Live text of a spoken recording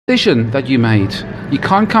decision that you made. You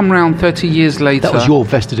can't come around 30 years later. That was your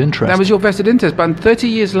vested interest. That was your vested interest. But 30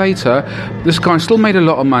 years later, this guy still made a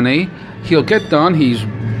lot of money. He'll get done. He's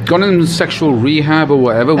gone in sexual rehab or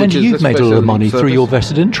whatever. And you've made a lot of money through your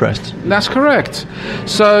vested interest. That's correct.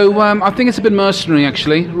 So I think it's a bit mercenary,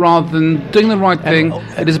 actually. Rather than doing the right thing,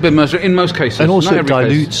 it is a bit mercenary in most cases. And also it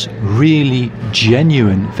dilutes really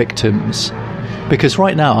genuine victims. Because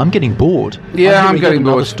right now I'm getting bored. Yeah, I'm getting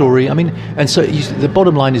bored. Another story. I mean, and so the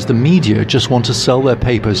bottom line is the media just want to sell their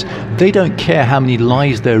papers. They don't care how many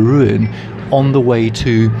lives they ruin on the way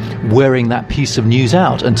to wearing that piece of news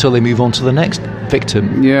out until they move on to the next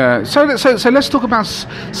victim. Yeah. So let's talk about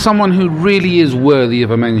someone who really is worthy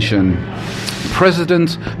of a mention.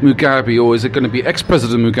 President Mugabe, or is it going to be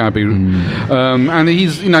ex-President Mugabe? And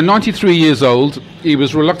he's 93 years old. He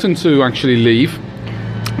was reluctant to actually leave.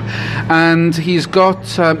 And he's got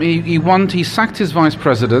he sacked his vice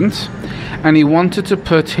president, and he wanted to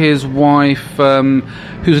put his wife,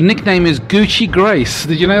 whose nickname is Gucci Grace.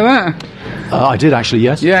 Did you know that? I did actually,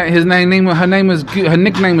 yes. Yeah, her nickname was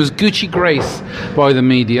Gucci Grace by the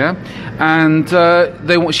media, and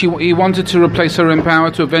he wanted to replace her in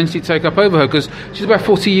power to eventually take up over her because she's about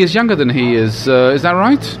 40 years younger than he is. Is that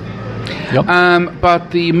right? Yep.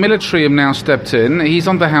 But the military have now stepped in. He's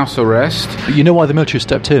under house arrest. You know why the military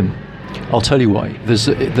stepped in? I'll tell you why. There's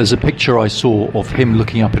a picture I saw of him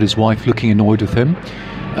looking up at his wife, looking annoyed with him,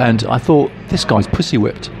 and I thought, this guy's pussy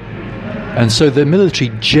whipped. And so the military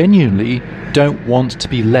genuinely don't want to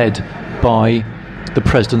be led by the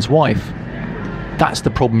president's wife. That's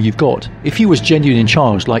the problem you've got. If he was genuinely in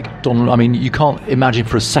charge, like Donald, I mean, you can't imagine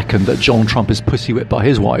for a second that Donald Trump is pussy whipped by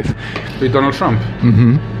his wife. Be Donald Trump?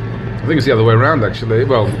 Mm-hmm. I think it's the other way around, actually.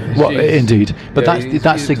 Well, indeed. But yeah, he's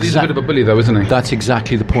a bit of a bully, though, isn't he? That's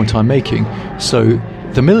exactly the point I'm making. So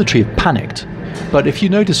the military have panicked. But if you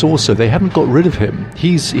notice also, they haven't got rid of him.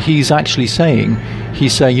 He's actually saying,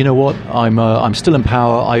 you know what, I'm still in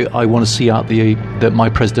power. I want to see out my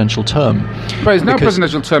presidential term. But it's no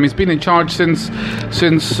presidential term. He's been in charge since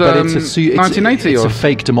 1980. It's a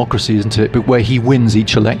fake democracy, isn't it? But where he wins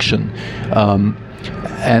each election.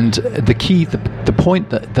 And the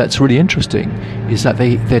point that's really interesting is that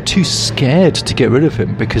they're too scared to get rid of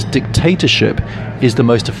him because dictatorship is the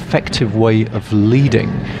most effective way of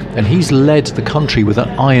leading, and he's led the country with an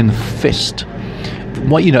iron fist.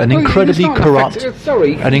 Incredibly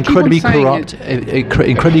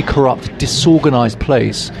corrupt, disorganized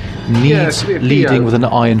place needs leading with an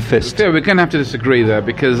iron fist. We're going to have to disagree there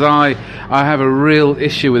because I have a real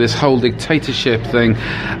issue with this whole dictatorship thing.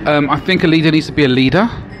 I think a leader needs to be a leader,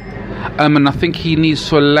 and I think he needs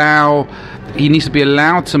to be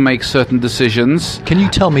allowed to make certain decisions. Can you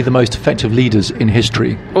tell me the most effective leaders in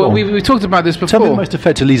history? Well, we talked about this before. Tell me the most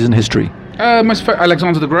effective leaders in history.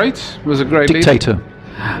 Alexander the Great was a great dictator. Leader.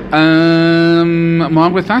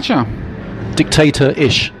 Margaret Thatcher.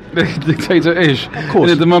 Dictator-ish. Dictator-ish. Of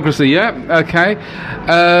course. In a democracy, yeah. Okay.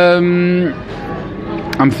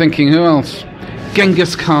 I'm thinking, who else?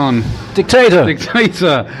 Genghis Khan. Dictator.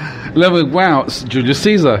 Wow, Julius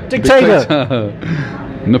Caesar. Dictator.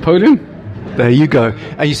 Napoleon. There you go.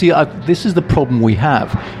 And you see, this is the problem we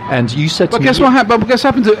have. And you said to me... Guess what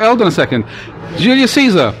happened to... Hold on a second. Julius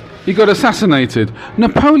Caesar, he got assassinated.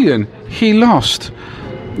 Napoleon, he lost.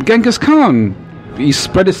 Genghis Khan, he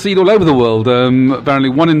spread his seed all over the world. Apparently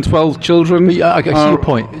 1 in 12 children... But I see your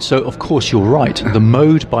point. So, of course, you're right. The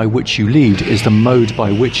mode by which you lead is the mode by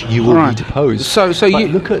which you will be deposed. So you...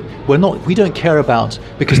 Look at... We don't care about...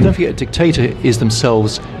 Because don't forget, a dictator is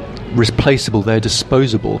themselves... replaceable, they're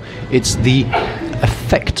disposable. It's the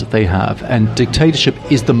effect they have, and dictatorship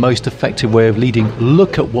is the most effective way of leading.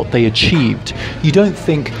 Look at what they achieved. You don't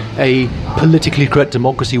think a politically correct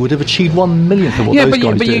democracy would have achieved 1/1,000,000th of what those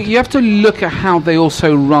guys did. But you have to look at how they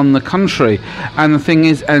also run the country, and the thing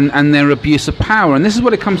is, and their abuse of power, and this is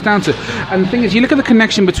what it comes down to. And the thing is, you look at the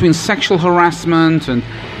connection between sexual harassment and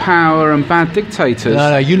power and bad dictators.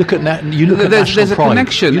 No, you look at national pride. There's a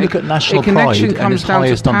connection. You look at national pride, and it's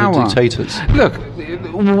highest under dictators.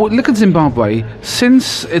 Look at Zimbabwe.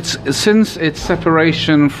 Since its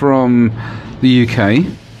separation from the UK,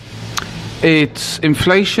 its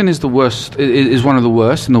inflation is the worst. Is one of the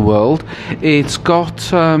worst in the world. It's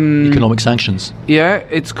got economic sanctions. Yeah,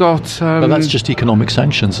 it's got. But that's just economic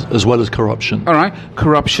sanctions as well as corruption. All right,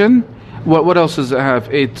 corruption. What else does it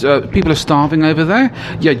have? People are starving over there.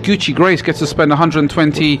 Yeah, Gucci Grace gets to spend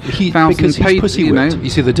 120,000 because he's pussy whipped. You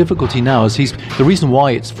see, the difficulty now is the reason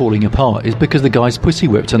why it's falling apart is because the guy's pussy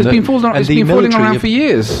whipped. It's been falling around for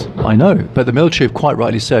years. I know, but the military have quite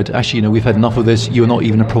rightly said, actually, we've had enough of this. You're not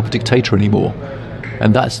even a proper dictator anymore.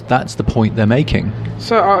 and that's the point they're making.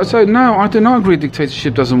 So no, I do not agree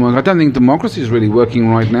dictatorship doesn't work. I don't think democracy is really working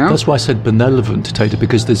right now. That's why I said benevolent dictator,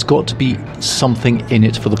 because there's got to be something in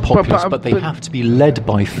it for the populace, but they have to be led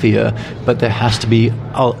by fear, but there has to be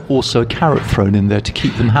also a carrot thrown in there to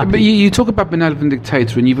keep them happy. But you talk about benevolent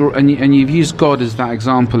dictator, and you've used God as that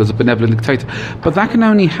example, as a benevolent dictator, but that can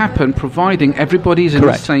only happen providing everybody's in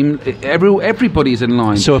Correct. the same, everybody's in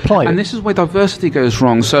line. So apply it. And this is where diversity goes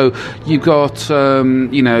wrong. So you've got,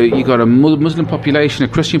 you've got a Muslim population, a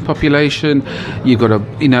Christian population, you've got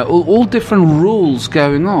all different rules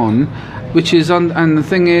going on, which is and the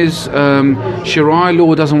thing is, Sharia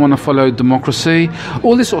law doesn't want to follow democracy,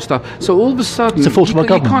 all this sort of stuff. So all of a sudden, it's the fault of our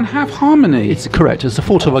government. You can't have harmony. It's correct. It's the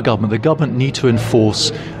fault of our government. The government need to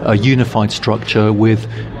enforce a unified structure with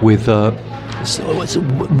it's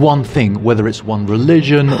one thing, whether it's one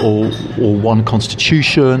religion or one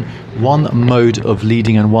constitution, one mode of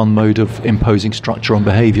leading and one mode of imposing structure on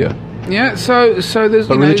behaviour. Yeah, so there's.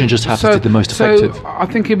 But religion just happens to be the most effective. So I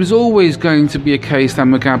think it was always going to be a case that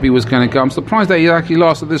Mugabe was going to go. I'm surprised that he actually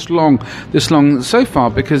lasted this long so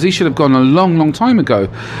far, because he should have gone a long, long time ago.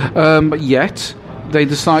 But yet they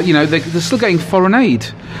decide, they're still getting foreign aid.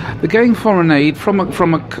 They're getting foreign aid from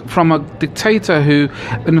a dictator who,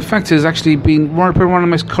 in fact, has actually been one of the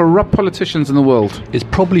most corrupt politicians in the world. It's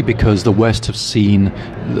probably because the West have seen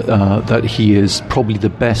that he is probably the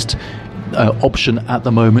best option at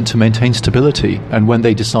the moment to maintain stability, and when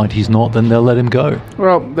they decide he's not, then they'll let him go.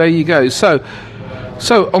 Well, there you go. So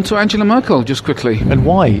on to Angela Merkel, just quickly. And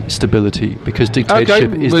why stability? Because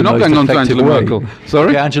dictatorship is the most effective way. We're not going on to Angela Merkel.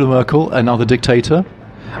 Sorry? Okay, Angela Merkel, another dictator.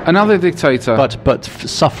 Another dictator, but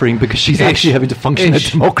suffering because she's actually having to function in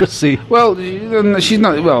democracy. Well, she's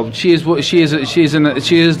not. Well, she is in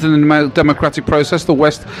the democratic process. The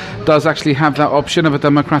West does actually have that option of a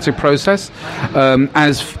democratic process,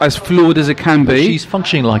 as fluid as it can be. But she's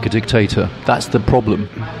functioning like a dictator. That's the problem.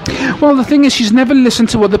 Well, the thing is, she's never listened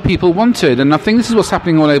to what the people wanted, and I think this is what's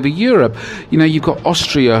happening all over Europe. You've got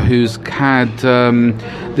Austria, who's had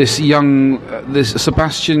this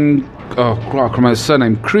Sebastian. Oh, I can't remember his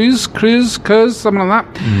surname. Kurz, something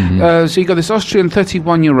like that. Mm-hmm. So you've got this Austrian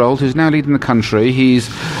 31-year-old who's now leading the country. He's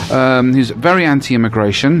very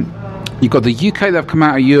anti-immigration. You've got the UK that have come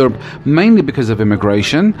out of Europe mainly because of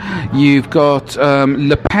immigration. You've got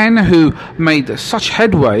Le Pen, who made such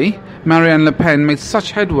headway. Marianne Le Pen made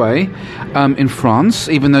such headway in France,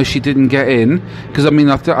 even though she didn't get in. Because, I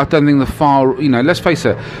don't think the far, let's face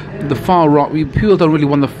it, the far right, people don't really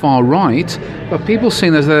want the far right, but people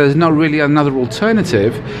seeing as there's not really another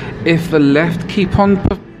alternative if the left keep on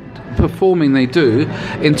performing they do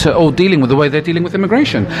or dealing with the way they're dealing with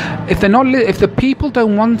immigration. If the people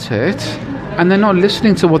don't want it, and they're not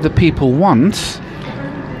listening to what the people want,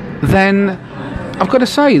 then I've got to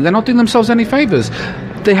say, they're not doing themselves any favours.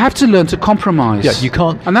 They have to learn to compromise. Yeah, you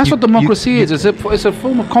can't, and that's what democracy is. It's a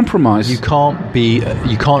form of compromise. You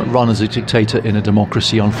can't run as a dictator in a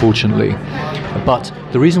democracy, unfortunately. But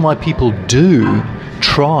the reason why people do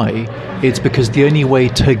try, it's because the only way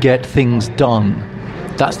to get things done.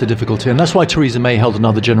 That's the difficulty, and that's why Theresa May held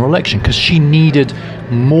another general election, because she needed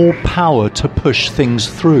more power to push things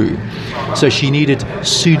through. So she needed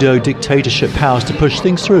pseudo-dictatorship powers to push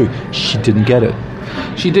things through. She didn't get it.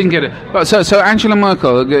 She didn't get it. But so Angela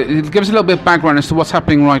Merkel, give us a little bit of background as to what's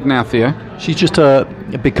happening right now, Theo. She's just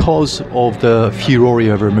because of the furore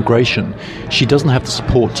over immigration, she doesn't have the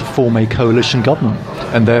support to form a coalition government,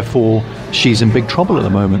 and therefore she's in big trouble at the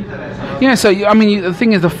moment. Yeah, so the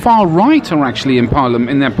thing is, the far right are actually in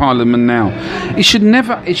their parliament now. It should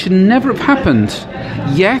never have happened.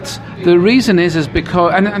 Yet the reason is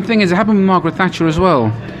because, and the thing is, it happened with Margaret Thatcher as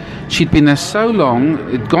well. She'd been there so long,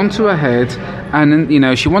 it'd gone to her head,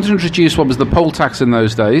 and she wanted to introduce what was the poll tax in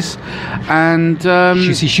those days, and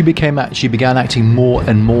she began acting more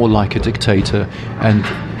and more like a dictator, and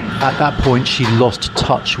at that point she lost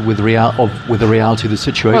touch with the reality of the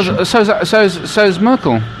situation. Well, so is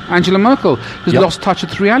Merkel. Angela Merkel has lost touch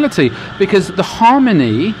with reality, because the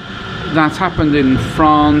harmony that's happened in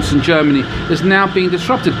France and Germany is now being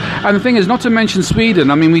disrupted. And the thing is, not to mention Sweden.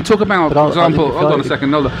 We talk about, for example, hold on a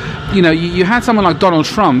second, you had someone like Donald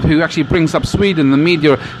Trump who actually brings up Sweden, the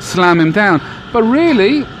media slam him down. But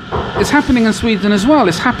really, it's happening in Sweden as well.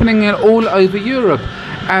 It's happening all over Europe.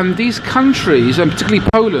 And these countries, and particularly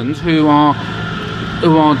Poland, who are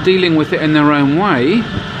dealing with it in their own way,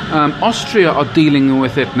 Austria are dealing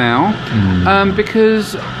with it now,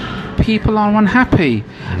 because people are unhappy,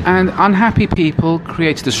 and unhappy people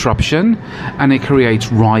create disruption, and it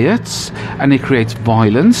creates riots, and it creates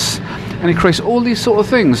violence, and it creates all these sort of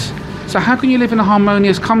things. So how can you live in a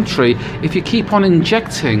harmonious country if you keep on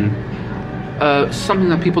injecting something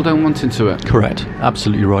that people don't want into it. Correct.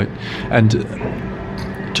 Absolutely right. And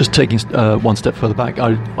just taking one step further back,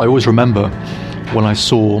 I always remember when I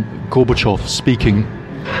saw Gorbachev speaking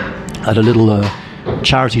at a little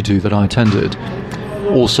charity do that I attended,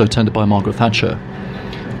 also attended by Margaret Thatcher,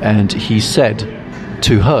 and he said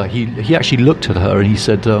to her, he actually looked at her and he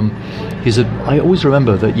said, I always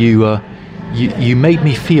remember that you made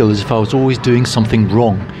me feel as if I was always doing something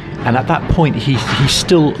wrong. And at that point, he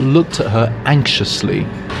still looked at her anxiously.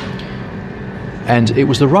 And it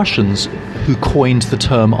was the Russians who coined the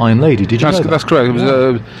term Iron Lady. Did you know that? That's correct.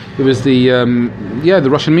 It was the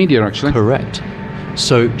Russian media, actually. Correct.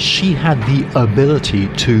 So she had the ability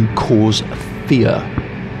to cause fear.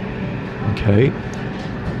 Okay?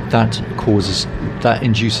 That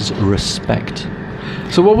induces respect.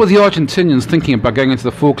 So what were the Argentinians thinking about going into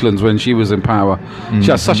the Falklands when she was in power?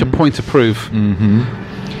 She had such a point to prove.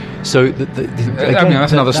 Mm-hmm. So again,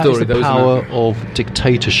 that's another story. That is the power of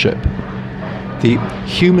dictatorship. The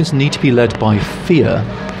humans need to be led by fear,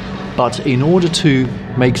 but in order to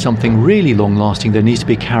make something really long-lasting, there needs to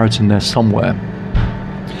be a carrot in there somewhere.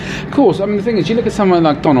 Of course. I mean, the thing is, you look at someone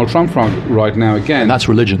like Donald Trump right now again. And that's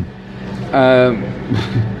religion.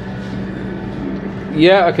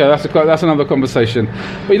 Yeah, okay, that's another conversation.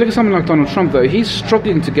 But you look at someone like Donald Trump, though, he's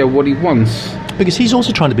struggling to get what he wants. Because he's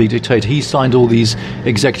also trying to be a dictator. He signed all these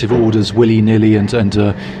executive orders willy-nilly and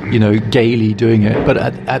gaily doing it. But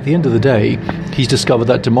at the end of the day, he's discovered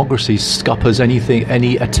that democracy scuppers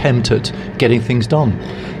any attempt at getting things done.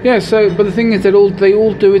 Yeah, but the thing is that they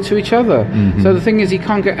all do it to each other. Mm-hmm. So the thing is, he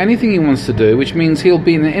can't get anything he wants to do, which means he'll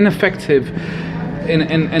be an ineffectual.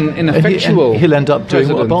 He'll end up doing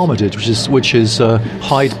what Obama did, which is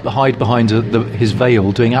hide behind his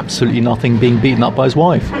veil, doing absolutely nothing, being beaten up by his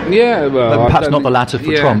wife. Yeah, well, perhaps not the latter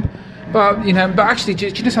for Trump. But actually, do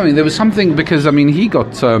you know something? There was something because he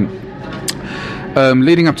got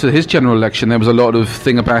leading up to his general election. There was a lot of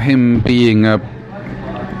thing about him being a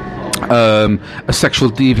sexual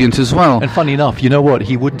deviant as well. And funny enough, you know what?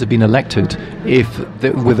 He wouldn't have been elected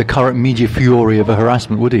with the current media fury of a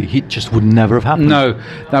harassment, would he? He just would never have happened. No,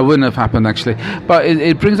 that wouldn't have happened, actually. But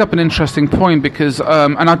it brings up an interesting point because,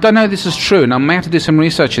 and I don't know if this is true, and I may have to do some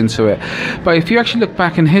research into it, but if you actually look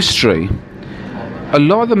back in history, a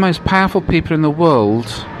lot of the most powerful people in the world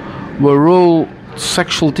were all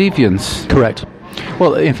sexual deviants. Correct.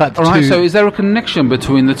 Well, in fact, so is there a connection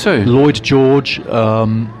between the two? Lloyd George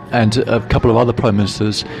and a couple of other prime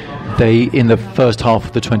ministers, they in the first half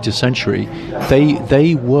of the 20th century,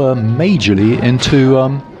 they were majorly into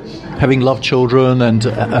having love children and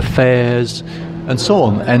affairs and so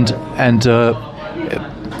on. And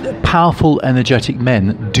powerful, energetic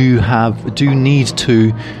men do need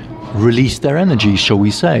to release their energy, shall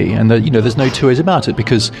we say? And there's no two ways about it,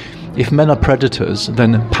 because if men are predators,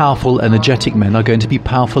 then powerful, energetic men are going to be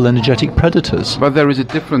powerful, energetic predators. But there is a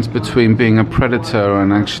difference between being a predator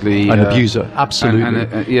and actually an abuser. Absolutely,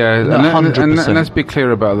 and let's be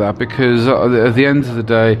clear about that, because at the end of the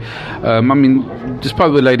day,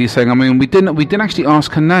 despite the lady saying, we didn't actually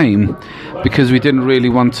ask her name because we didn't really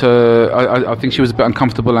want to. I think she was a bit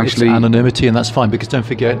uncomfortable actually. It's anonymity, and that's fine, because don't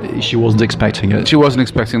forget, she wasn't expecting it. She wasn't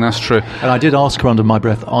expecting. That's true. And I did ask her under my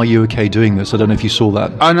breath, "Are you okay doing this?" I don't know if you saw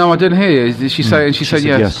that. I know. I didn't hear you. Did she say? And she said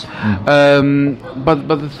yes. But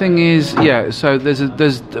the thing is, so there's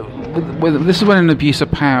this is when an abuse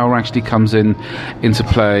of power actually comes into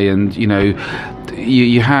play, and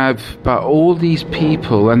you have all these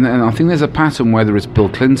people, and I think there's a pattern, whether it's Bill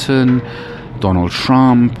Clinton, Donald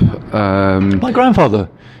Trump, my grandfather.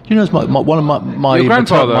 You know, one of my your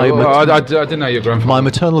grandfather. I didn't know your grandfather. My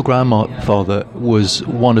maternal grandfather was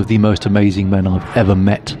one of the most amazing men I've ever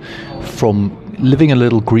met. From living in a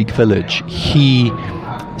little Greek village, he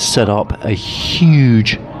set up a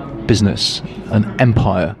huge business, an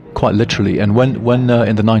empire, quite literally. And when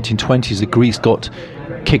in the 1920s the Greeks got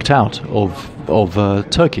kicked out of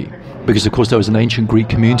Turkey, because of course there was an ancient Greek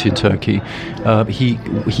community in Turkey,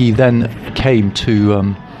 he then came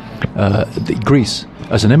to Greece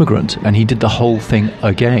as an immigrant, and he did the whole thing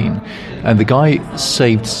again. And the guy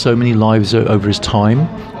saved so many lives over his time,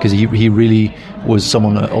 because he really was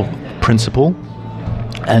someone of principle.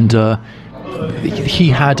 And he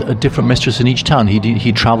had a different mistress in each town.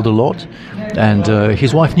 He travelled a lot, and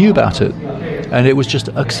his wife knew about it, and it was just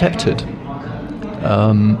accepted.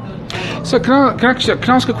 So can I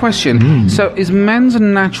ask a question? So is men's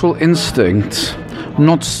natural instinct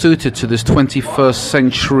not suited to this 21st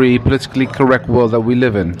century politically correct world that we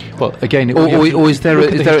live in? Well, again, or is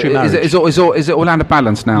it all out of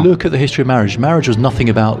balance now? Look at the history of marriage. Marriage was nothing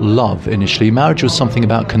about love initially. Marriage was something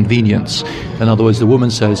about convenience. In other words, the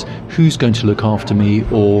woman says, "Who's going to look after me?"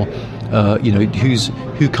 Or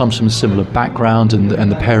who comes from a similar background,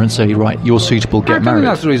 and the parents say, "Right, you're suitable, get married."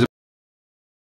 That's the reason.